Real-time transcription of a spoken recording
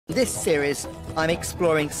In this series, I'm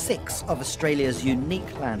exploring 6 of Australia's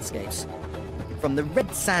unique landscapes, from the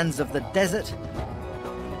red sands of the desert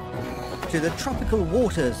to the tropical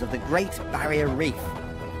waters of the Great Barrier Reef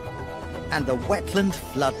and the wetland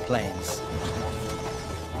floodplains.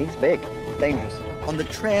 He's big, dangerous. On the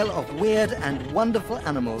trail of weird and wonderful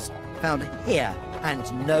animals found here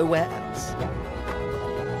and nowhere else.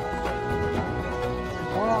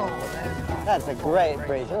 Whoa, that's a great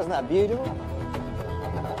bridge. Wasn't that beautiful?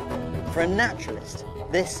 For a naturalist,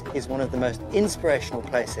 this is one of the most inspirational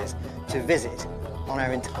places to visit on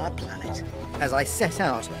our entire planet. As I set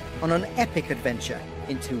out on an epic adventure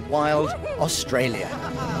into wild Australia.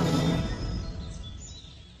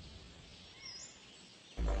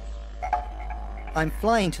 I'm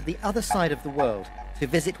flying to the other side of the world to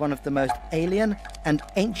visit one of the most alien and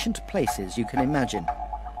ancient places you can imagine,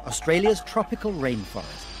 Australia's tropical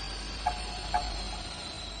rainforest.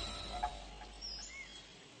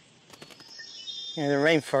 You know, the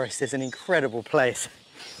rainforest is an incredible place.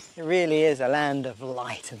 It really is a land of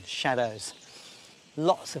light and shadows.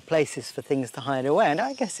 Lots of places for things to hide away, and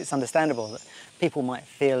I guess it's understandable that people might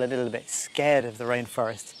feel a little bit scared of the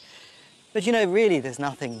rainforest. But you know, really there's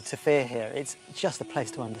nothing to fear here. It's just a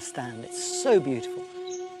place to understand. It's so beautiful.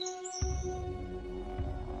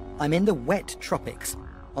 I'm in the wet tropics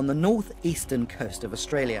on the northeastern coast of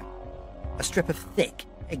Australia, a strip of thick,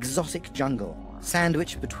 exotic jungle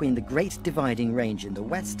sandwiched between the Great Dividing Range in the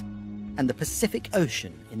west and the Pacific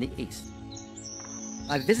Ocean in the east.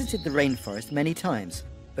 I've visited the rainforest many times,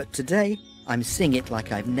 but today I'm seeing it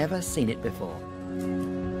like I've never seen it before.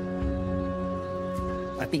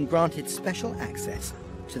 I've been granted special access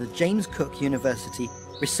to the James Cook University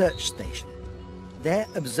Research Station. Their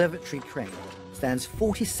observatory crane stands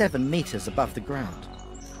 47 meters above the ground.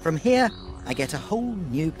 From here, I get a whole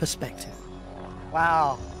new perspective.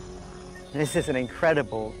 Wow, this is an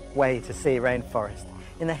incredible way to see rainforest.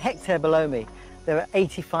 In the hectare below me, there are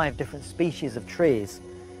 85 different species of trees.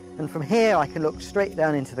 And from here, I can look straight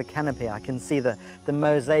down into the canopy. I can see the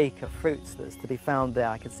mosaic of fruits that's to be found there.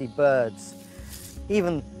 I can see birds,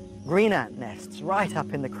 even green ant nests right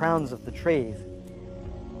up in the crowns of the trees.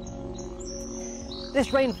 This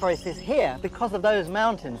rainforest is here because of those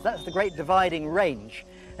mountains. That's the Great Dividing Range.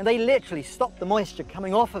 And they literally stop the moisture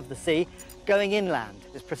coming off of the sea, going inland.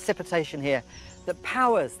 There's precipitation here that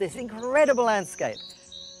powers this incredible landscape.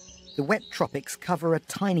 The wet tropics cover a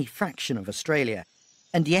tiny fraction of Australia,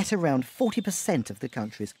 and yet around 40% of the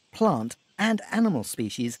country's plant and animal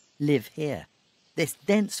species live here. This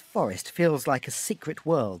dense forest feels like a secret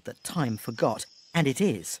world that time forgot, and it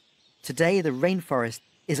is. Today, the rainforest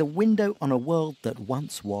is a window on a world that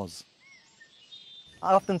once was.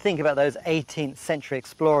 I often think about those 18th century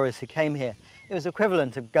explorers who came here. It was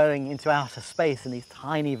equivalent to going into outer space in these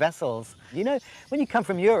tiny vessels. You know, when you come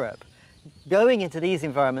from Europe, going into these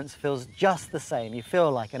environments feels just the same. You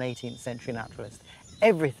feel like an 18th century naturalist.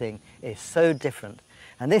 Everything is so different.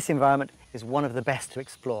 And this environment is one of the best to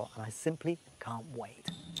explore, and I simply can't wait.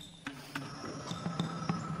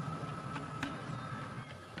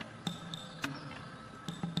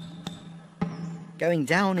 Going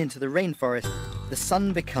down into the rainforest, the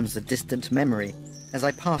sun becomes a distant memory as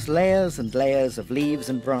I pass layers and layers of leaves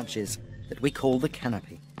and branches that we call the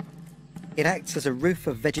canopy. It acts as a roof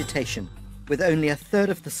of vegetation, with only a third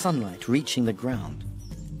of the sunlight reaching the ground.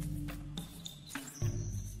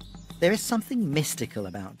 There is something mystical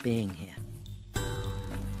about being here.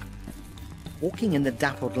 Walking in the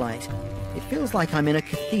dappled light, it feels like I'm in a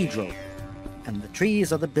cathedral, and the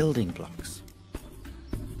trees are the building blocks.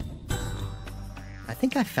 I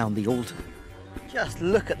think I found the altar. Just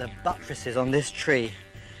look at the buttresses on this tree.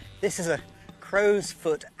 This is a crow's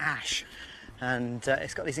foot ash, and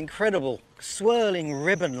it's got these incredible swirling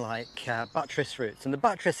ribbon-like buttress roots, and the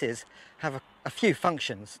buttresses have a few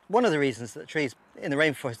functions. One of the reasons that trees in the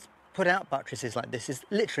rainforest put out buttresses like this is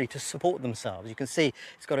literally to support themselves. You can see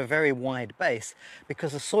it's got a very wide base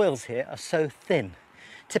because the soils here are so thin.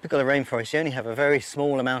 Typical of rainforest, you only have a very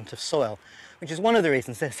small amount of soil, which is one of the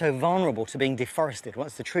reasons they're so vulnerable to being deforested.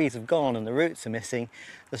 Once the trees have gone and the roots are missing,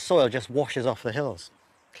 the soil just washes off the hills.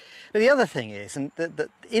 But the other thing is that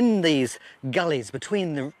in these gullies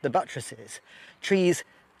between the buttresses, trees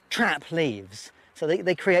trap leaves, so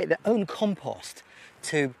they create their own compost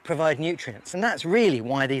to provide nutrients. And that's really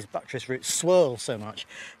why these buttress roots swirl so much,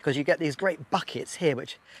 because you get these great buckets here,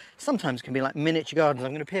 which sometimes can be like miniature gardens.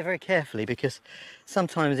 I'm going to peer very carefully because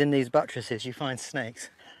sometimes in these buttresses you find snakes.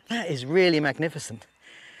 That is really magnificent.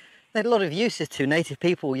 They had a lot of uses too. Native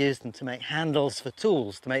people used them to make handles for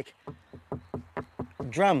tools, to make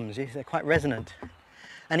drums. They're quite resonant,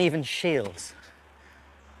 and even shields.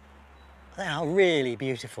 They are really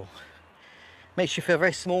beautiful. Makes you feel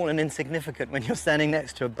very small and insignificant when you're standing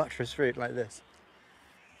next to a buttress root like this.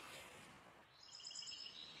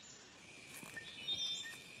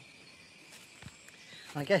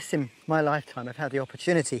 I guess in my lifetime I've had the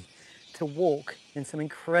opportunity to walk in some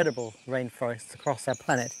incredible rainforests across our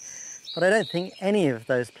planet, but I don't think any of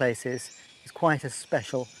those places is quite as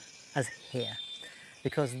special as here,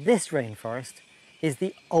 because this rainforest is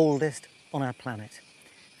the oldest on our planet.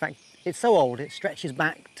 In fact, it's so old it stretches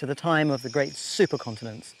back to the time of the great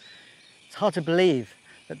supercontinents. It's hard to believe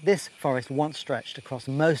that this forest once stretched across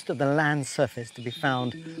most of the land surface to be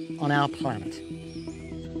found on our planet.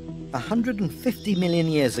 150 million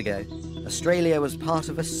years ago, Australia was part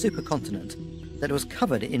of a supercontinent that was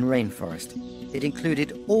covered in rainforest. It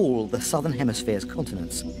included all the southern hemisphere's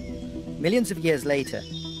continents. Millions of years later,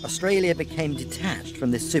 Australia became detached from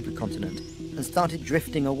this supercontinent and started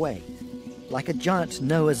drifting away. Like a giant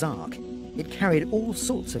Noah's Ark, it carried all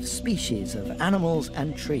sorts of species of animals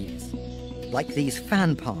and trees. Like these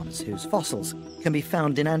fan palms whose fossils can be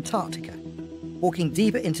found in Antarctica. Walking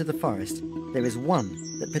deeper into the forest, there is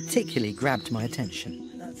one that particularly grabbed my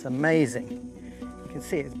attention. That's amazing. You can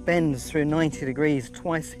see it bends through 90 degrees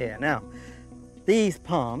twice here. Now, these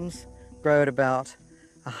palms grow at about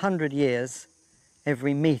 100 years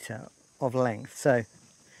every metre of length. So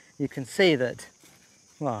you can see that,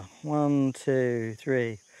 well, 1, 2,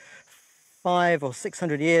 3, 500 or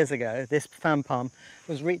 600 years ago, this fan palm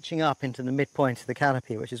was reaching up into the midpoint of the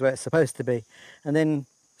canopy, which is where it's supposed to be. And then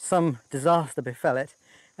some disaster befell it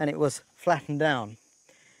and it was flattened down.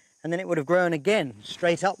 And then it would have grown again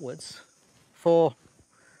straight upwards for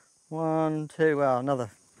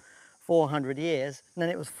another 400 years, and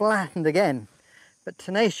then it was flattened again. But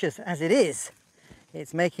tenacious as it is,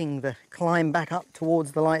 it's making the climb back up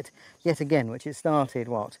towards the light yet again, which it started,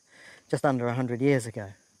 what, just under 100 years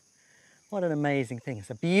ago. What an amazing thing. It's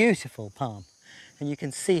a beautiful palm. And you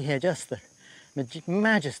can see here just the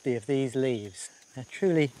majesty of these leaves. They're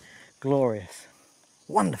truly glorious.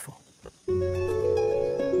 Wonderful.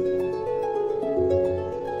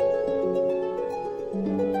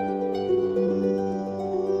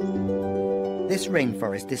 This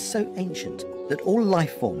rainforest is so ancient that all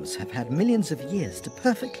life forms have had millions of years to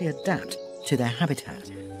perfectly adapt to their habitat.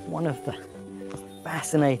 One of the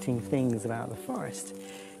fascinating things about the forest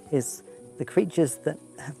is the creatures that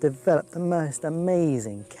have developed the most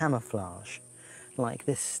amazing camouflage, like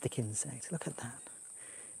this stick insect. Look at that.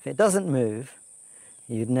 If it doesn't move,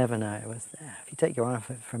 you'd never know it was there. If you take your eye off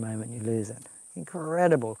it for a moment, you lose it.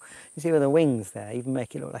 Incredible. You see with the wings there, even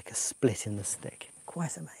make it look like a split in the stick.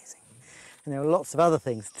 Quite amazing. And there are lots of other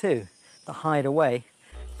things too that hide away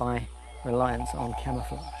by reliance on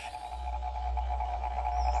camouflage.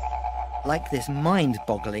 Like this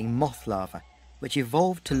mind-boggling moth larva, which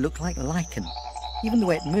evolved to look like lichen. Even the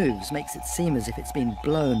way it moves makes it seem as if it's been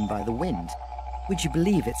blown by the wind. Would you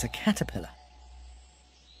believe it's a caterpillar?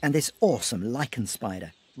 And this awesome lichen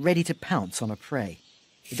spider, ready to pounce on a prey.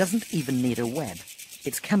 It doesn't even need a web.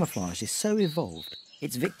 Its camouflage is so evolved,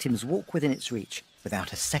 its victims walk within its reach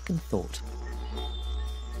without a second thought.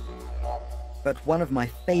 But one of my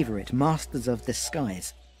favourite masters of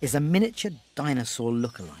disguise is a miniature dinosaur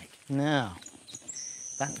lookalike. Now,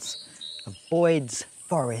 that's a Boyd's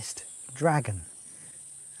forest dragon,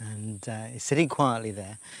 and it's sitting quietly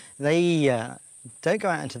there. They don't go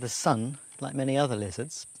out into the sun like many other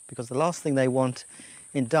lizards, because the last thing they want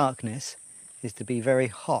in darkness is to be very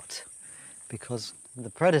hot, because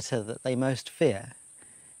the predator that they most fear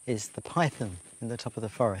is the python in the top of the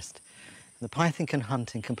forest. The python can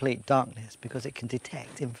hunt in complete darkness because it can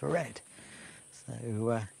detect infrared.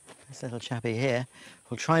 So this little chappie here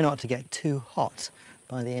will try not to get too hot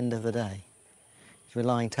by the end of the day. He's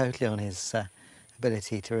relying totally on his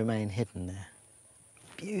ability to remain hidden there.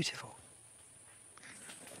 Beautiful.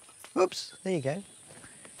 Oops, there you go.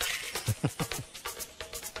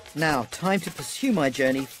 Now, time to pursue my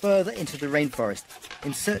journey further into the rainforest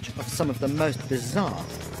in search of some of the most bizarre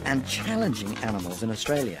and challenging animals in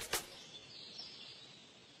Australia.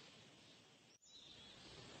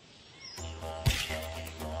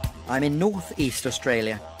 I'm in northeast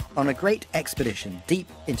Australia on a great expedition deep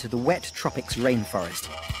into the wet tropics rainforest.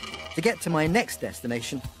 To get to my next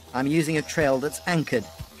destination, I'm using a trail that's anchored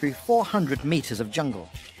through 400 metres of jungle.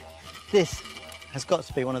 This has got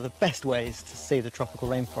to be one of the best ways to see the tropical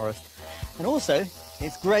rainforest. And also,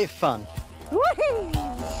 it's great fun.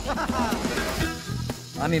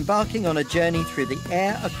 I'm embarking on a journey through the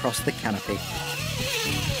air across the canopy.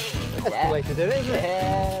 That's the way to do it, isn't it?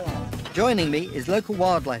 Yeah. Joining me is local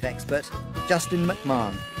wildlife expert Justin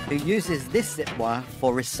McMahon, who uses this zip wire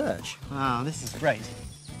for research. Wow, this is great.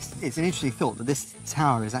 It's an interesting thought that this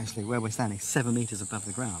tower is actually, where we're standing, 7 metres above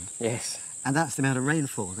the ground. Yes. And that's the amount of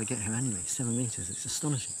rainfall they get here annually, 7 metres. It's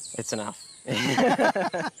astonishing. It's enough.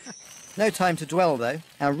 No time to dwell, though.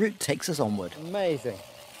 Our route takes us onward. Amazing.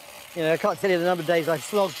 You know, I can't tell you the number of days I've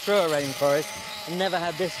slogged through a rainforest and never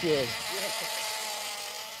had this view.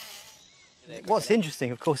 What's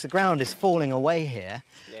interesting, of course, the ground is falling away here,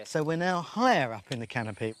 so we're now higher up in the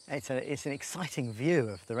canopy. It's an exciting view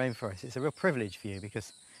of the rainforest. It's a real privileged view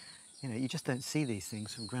because, you know, you just don't see these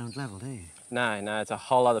things from ground level, do you? No, it's a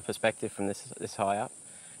whole other perspective from this high up.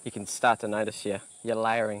 You can start to notice your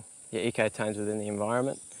layering, your ecotones within the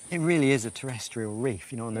environment. It really is a terrestrial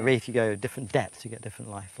reef. You know, on the reef you go different depths, you get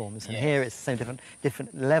different life forms, and here it's the same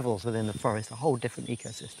different levels within the forest, a whole different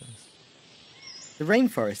ecosystems. The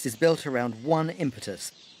rainforest is built around one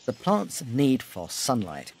impetus, the plant's need for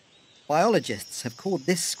sunlight. Biologists have called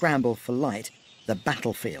this scramble for light the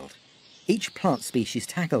battlefield. Each plant species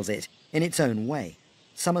tackles it in its own way.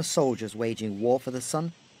 Some are soldiers waging war for the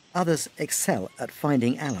sun, others excel at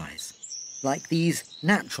finding allies, like these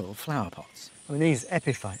natural flower pots. I mean, these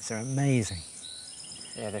epiphytes are amazing.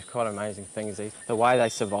 Yeah, they're quite amazing things. The way they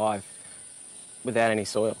survive without any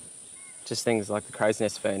soil. Just things like the crow's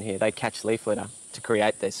nest fern here, they catch leaf litter to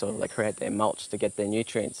create their soil, they create their mulch to get their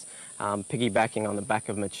nutrients, piggybacking on the back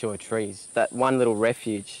of mature trees. That one little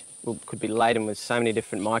refuge could be laden with so many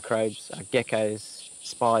different microbes, geckos,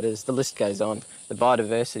 spiders, the list goes on. The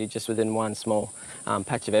biodiversity just within one small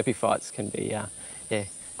patch of epiphytes can be,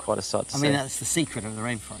 quite a sight to see. I mean, that's the secret of the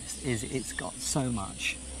rainforest, is it's got so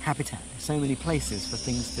much habitat, so many places for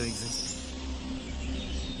things to exist.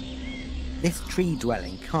 This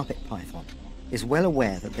tree-dwelling carpet python is well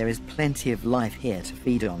aware that there is plenty of life here to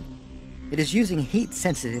feed on. It is using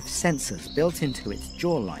heat-sensitive sensors built into its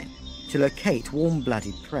jawline to locate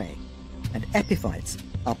warm-blooded prey, and epiphytes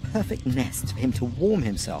are perfect nests for him to warm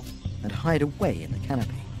himself and hide away in the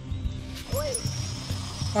canopy.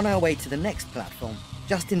 On our way to the next platform,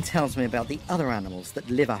 Justin tells me about the other animals that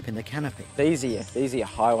live up in the canopy. These are your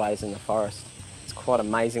highways in the forest. It's quite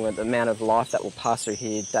amazing with the amount of life that will pass through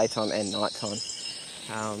here daytime and nighttime.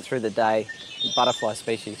 Through the day, butterfly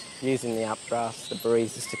species using the updrafts, the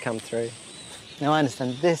breezes to come through. Now I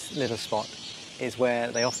understand this little spot is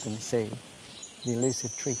where they often see the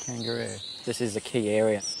elusive tree kangaroo. This is a key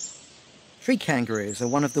area. Tree kangaroos are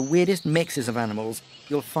one of the weirdest mixes of animals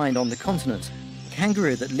you'll find on the continent. A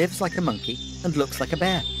kangaroo that lives like a monkey and looks like a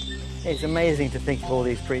bear. It's amazing to think of all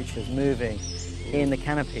these creatures moving in the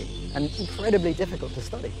canopy, and incredibly difficult to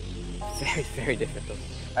study. Very, very difficult.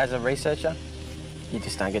 As a researcher, you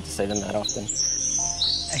just don't get to see them that often.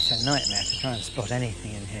 It's a nightmare to try and spot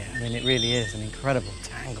anything in here. I mean, it really is an incredible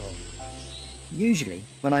tangle. Usually,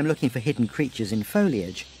 when I'm looking for hidden creatures in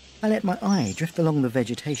foliage, I let my eye drift along the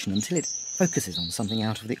vegetation until it focuses on something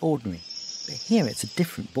out of the ordinary. But here it's a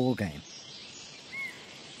different ballgame.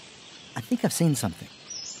 I think I've seen something.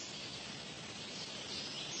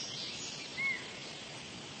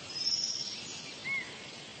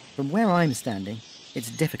 From where I'm standing,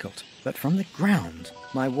 it's difficult, but from the ground,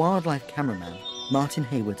 my wildlife cameraman, Martin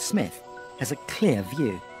Hayward-Smith, has a clear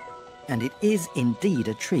view, and it is indeed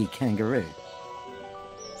a tree kangaroo.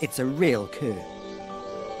 It's a real coup.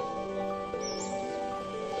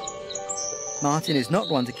 Martin is not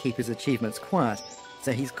one to keep his achievements quiet,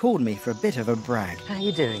 so he's called me for a bit of a brag. How are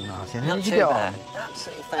you doing, Martin? How Not did you too get bad. on?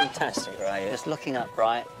 Absolutely fantastic, right? Just looking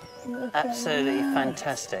upright. Absolutely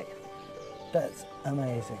fantastic. That's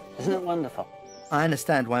amazing. Isn't it wonderful? I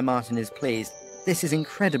understand why Martin is pleased. This is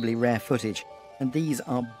incredibly rare footage, and these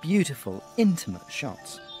are beautiful, intimate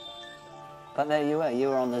shots. But there you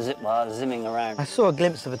were on the zip wire, zimming around. I saw a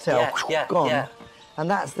glimpse of a tail, gone, yeah. and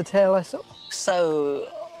that's the tail I saw. So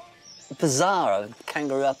bizarre, a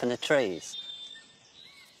kangaroo up in the trees.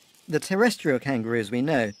 The terrestrial kangaroos we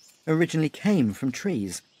know originally came from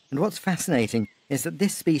trees, and what's fascinating is that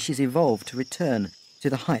this species evolved to return to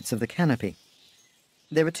the heights of the canopy.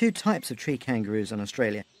 There are two types of tree kangaroos in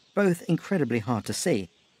Australia, both incredibly hard to see,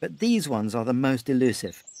 but these ones are the most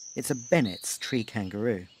elusive. It's a Bennett's tree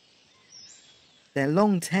kangaroo. Their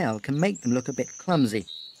long tail can make them look a bit clumsy,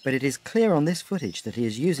 but it is clear on this footage that he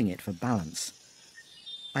is using it for balance.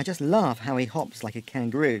 I just laugh how he hops like a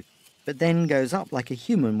kangaroo, but then goes up like a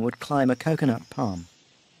human would climb a coconut palm.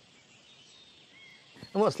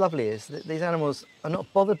 And what's lovely is that these animals are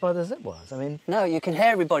not bothered by the zip wires. I mean, No, you can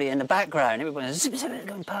hear everybody in the background, everybody zip, zip,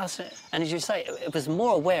 going past it. And as you say, it was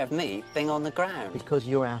more aware of me being on the ground. because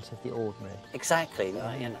you're out of the ordinary. Exactly,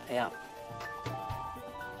 yeah.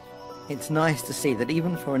 It's nice to see that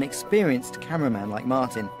even for an experienced cameraman like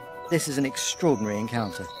Martin, this is an extraordinary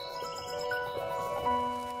encounter.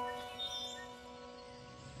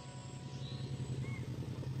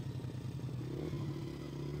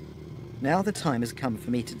 Now the time has come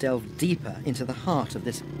for me to delve deeper into the heart of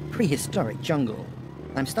this prehistoric jungle.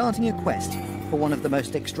 I'm starting a quest for one of the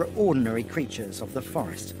most extraordinary creatures of the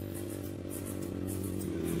forest.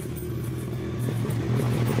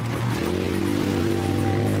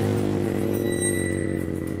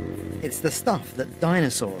 It's the stuff that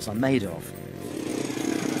dinosaurs are made of.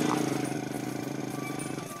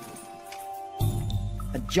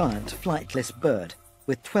 A giant flightless bird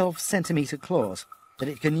with 12-centimetre claws that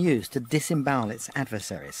it can use to disembowel its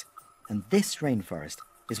adversaries. And this rainforest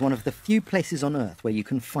is one of the few places on Earth where you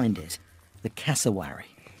can find it, the cassowary.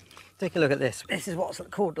 Take a look at this. This is what's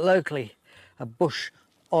called locally a bush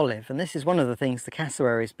olive, and this is one of the things the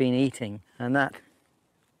cassowary's been eating, and that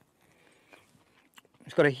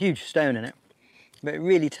it's got a huge stone in it, but it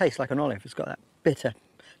really tastes like an olive. It's got that bitter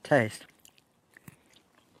taste.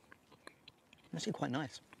 Actually quite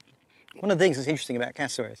nice. One of the things that's interesting about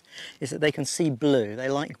cassowaries is that they can see blue. They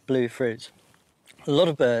like blue fruits. A lot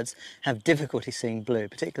of birds have difficulty seeing blue,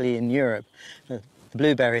 particularly in Europe. The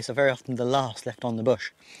blueberries are very often the last left on the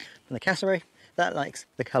bush. And the cassowary, that likes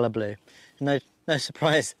the colour blue. No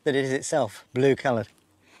surprise that it is itself blue coloured.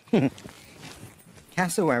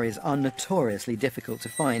 Cassowaries are notoriously difficult to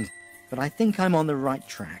find, but I think I'm on the right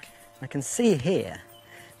track. I can see here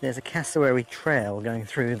there's a cassowary trail going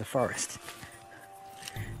through the forest.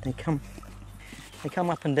 They come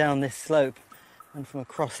up and down this slope and from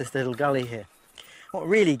across this little gully here. What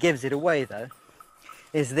really gives it away though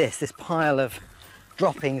is this pile of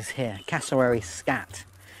droppings here, cassowary scat.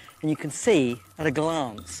 And you can see at a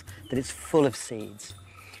glance that it's full of seeds.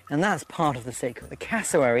 And that's part of the secret. The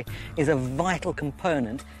cassowary is a vital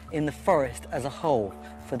component in the forest as a whole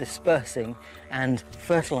for dispersing and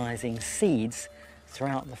fertilizing seeds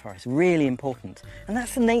throughout the forest. Really important. And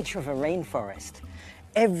that's the nature of a rainforest.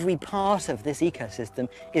 Every part of this ecosystem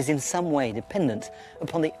is in some way dependent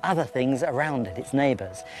upon the other things around it, its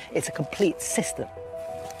neighbours. It's a complete system.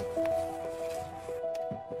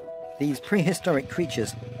 These prehistoric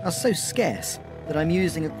creatures are so scarce that I'm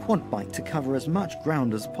using a quad bike to cover as much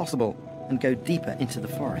ground as possible and go deeper into the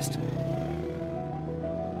forest.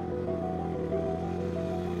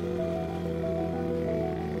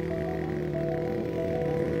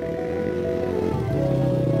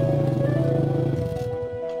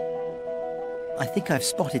 I think I've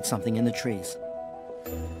spotted something in the trees.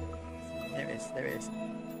 There is.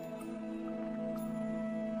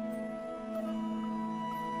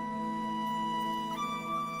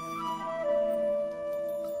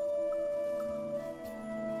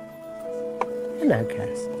 Hello,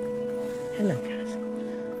 Cass. Hello, Cass.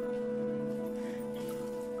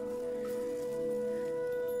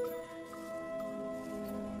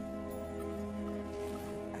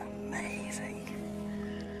 Amazing.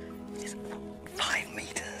 It's 5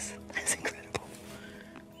 meters. That's incredible.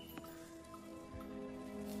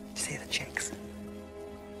 See the chicks?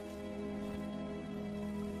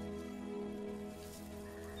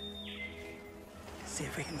 Let's see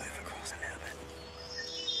if we can move across a little bit.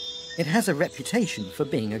 It has a reputation for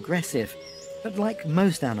being aggressive, but like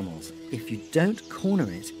most animals, if you don't corner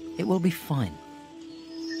it, it will be fine.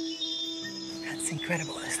 That's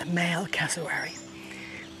incredible. There's the male cassowary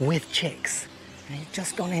with chicks. And he's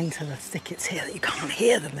just gone into the thickets here that you can't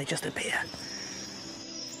hear them, they just appear.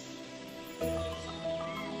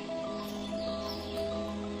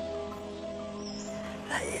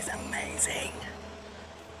 That is amazing.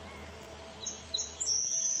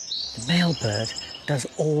 The male bird does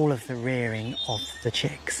all of the rearing of the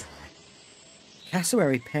chicks.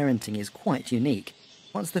 Cassowary parenting is quite unique.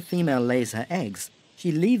 Once the female lays her eggs,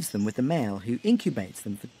 she leaves them with the male who incubates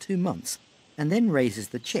them for 2 months and then raises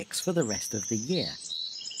the chicks for the rest of the year.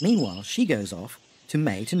 Meanwhile, she goes off to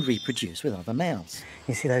mate and reproduce with other males.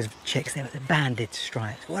 You see those chicks there with the banded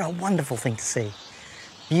stripes? What a wonderful thing to see.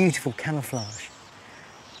 Beautiful camouflage.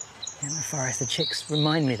 In the forest, the chicks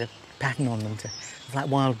remind me, the pattern on them, of like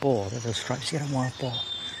wild boar, those stripes you get on wild boar.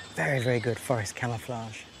 Very, very good forest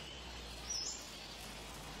camouflage.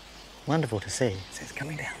 Wonderful to see. So it's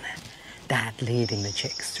coming down there. Dad leading the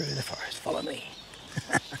chicks through the forest. Follow me.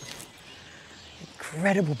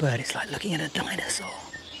 Incredible bird. It's like looking at a dinosaur.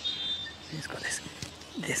 It's got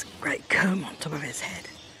this great comb on top of its head.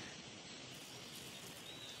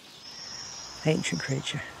 Ancient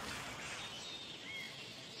creature.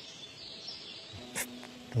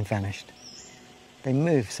 And vanished. They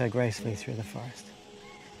move so gracefully through the forest.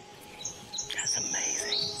 That's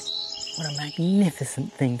amazing. What a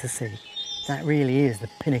magnificent thing to see. That really is the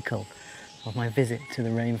pinnacle of my visit to the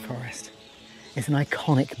rainforest. It's an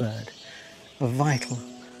iconic bird, a vital,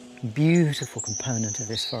 beautiful component of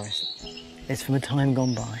this forest. It's from a time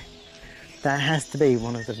gone by. That has to be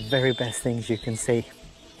one of the very best things you can see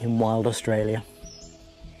in wild Australia.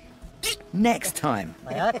 Next time.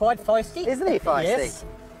 They are quite feisty. Isn't he feisty? Yes.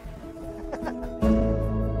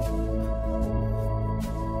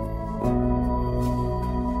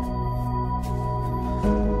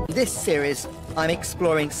 This series, I'm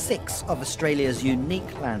exploring 6 of Australia's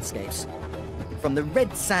unique landscapes, from the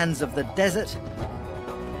red sands of the desert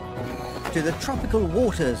to the tropical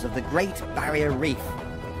waters of the Great Barrier Reef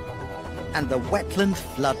and the wetland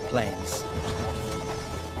floodplains.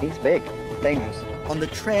 He's big, dangerous. On the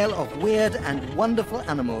trail of weird and wonderful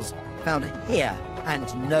animals found here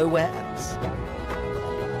and nowhere else.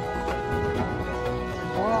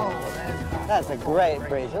 Whoa, that's a great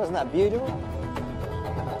bridge. Wasn't that beautiful?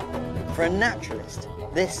 For a naturalist,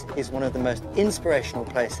 this is one of the most inspirational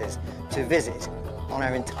places to visit on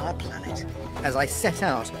our entire planet. As I set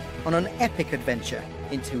out on an epic adventure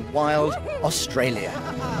into wild Australia.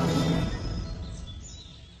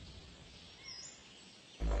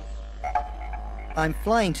 I'm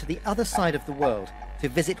flying to the other side of the world to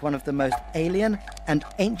visit one of the most alien and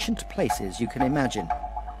ancient places you can imagine,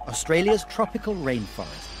 Australia's tropical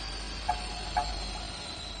rainforest.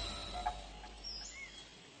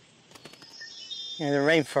 You know,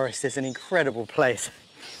 the rainforest is an incredible place.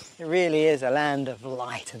 It really is a land of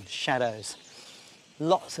light and shadows.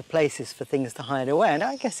 Lots of places for things to hide away, and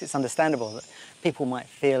I guess it's understandable that people might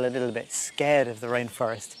feel a little bit scared of the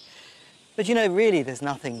rainforest. But you know, really there's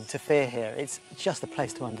nothing to fear here. It's just a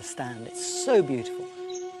place to understand. It's so beautiful.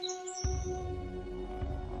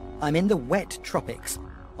 I'm in the wet tropics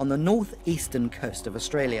on the northeastern coast of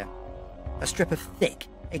Australia, a strip of thick,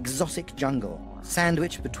 exotic jungle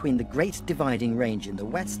sandwiched between the Great Dividing Range in the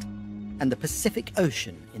west and the Pacific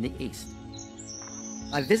Ocean in the east.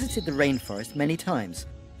 I've visited the rainforest many times,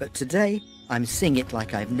 but today I'm seeing it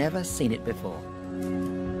like I've never seen it before.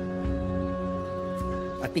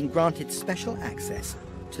 I've been granted special access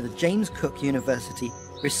to the James Cook University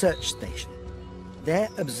Research Station. Their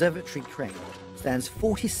observatory crane stands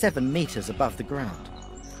 47 meters above the ground.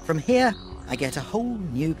 From here, I get a whole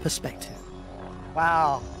new perspective.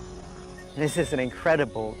 Wow, this is an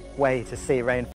incredible way to see rainforest.